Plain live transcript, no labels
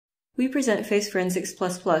we present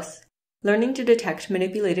FaceForensics++, learning to detect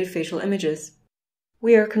manipulated facial images.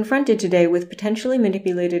 We are confronted today with potentially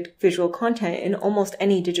manipulated visual content in almost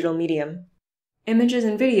any digital medium. Images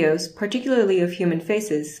and videos, particularly of human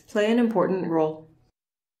faces, play an important role.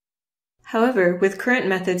 However, with current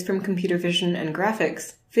methods from computer vision and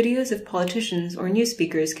graphics, videos of politicians or news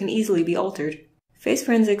speakers can easily be altered.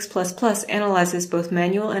 FaceForensics++ analyzes both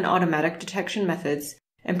manual and automatic detection methods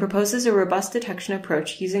and proposes a robust detection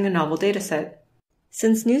approach using a novel dataset.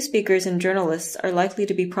 Since news speakers and journalists are likely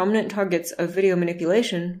to be prominent targets of video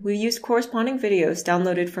manipulation, we used corresponding videos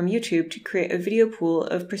downloaded from YouTube to create a video pool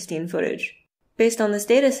of pristine footage. Based on this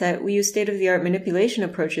dataset, we use state-of-the-art manipulation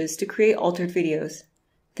approaches to create altered videos.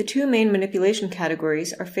 The two main manipulation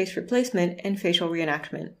categories are face replacement and facial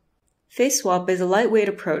reenactment. FaceSwap is a lightweight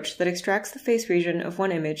approach that extracts the face region of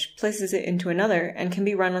one image, places it into another, and can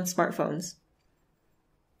be run on smartphones.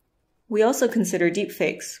 We also consider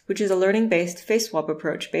DeepFakes, which is a learning-based FaceSwap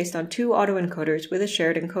approach based on two autoencoders with a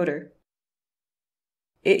shared encoder.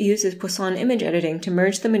 It uses Poisson image editing to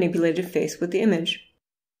merge the manipulated face with the image.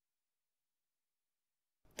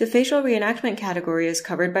 The facial reenactment category is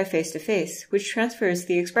covered by face-to-face, which transfers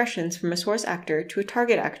the expressions from a source actor to a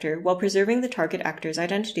target actor while preserving the target actor's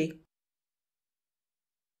identity.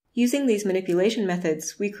 Using these manipulation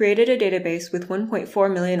methods, we created a database with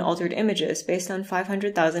 1.4 million altered images based on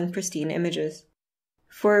 500,000 pristine images.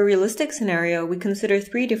 For a realistic scenario, we consider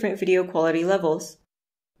three different video quality levels: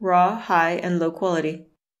 raw, high, and low quality.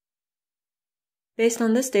 Based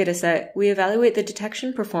on this dataset, we evaluate the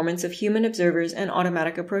detection performance of human observers and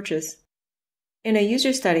automatic approaches. In a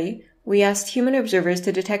user study, we asked human observers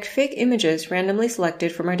to detect fake images randomly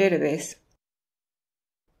selected from our database.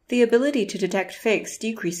 The ability to detect fakes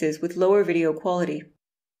decreases with lower video quality.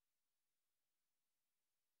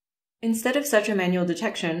 Instead of such a manual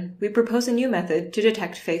detection, we propose a new method to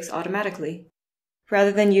detect fakes automatically.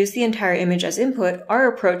 Rather than use the entire image as input, our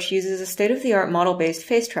approach uses a state-of-the-art model-based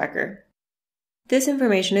face tracker. This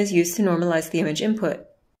information is used to normalize the image input.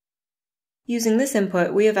 Using this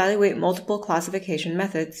input, we evaluate multiple classification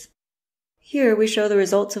methods. Here we show the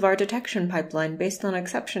results of our detection pipeline based on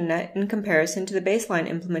ExceptionNet in comparison to the baseline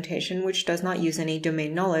implementation, which does not use any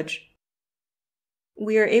domain knowledge.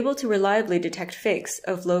 We are able to reliably detect fakes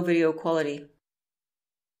of low video quality.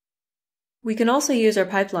 We can also use our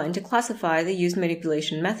pipeline to classify the used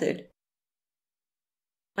manipulation method.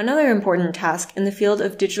 Another important task in the field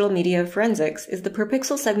of digital media forensics is the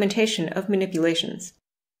per-pixel segmentation of manipulations.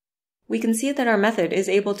 We can see that our method is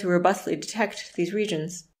able to robustly detect these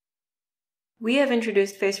regions. We have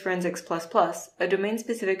introduced FaceForensics++, a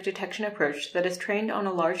domain-specific detection approach that is trained on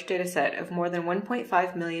a large dataset of more than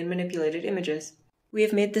 1.5 million manipulated images. We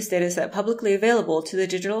have made this dataset publicly available to the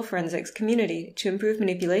digital forensics community to improve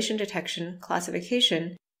manipulation detection,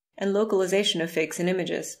 classification, and localization of fakes in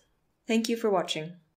images. Thank you for watching.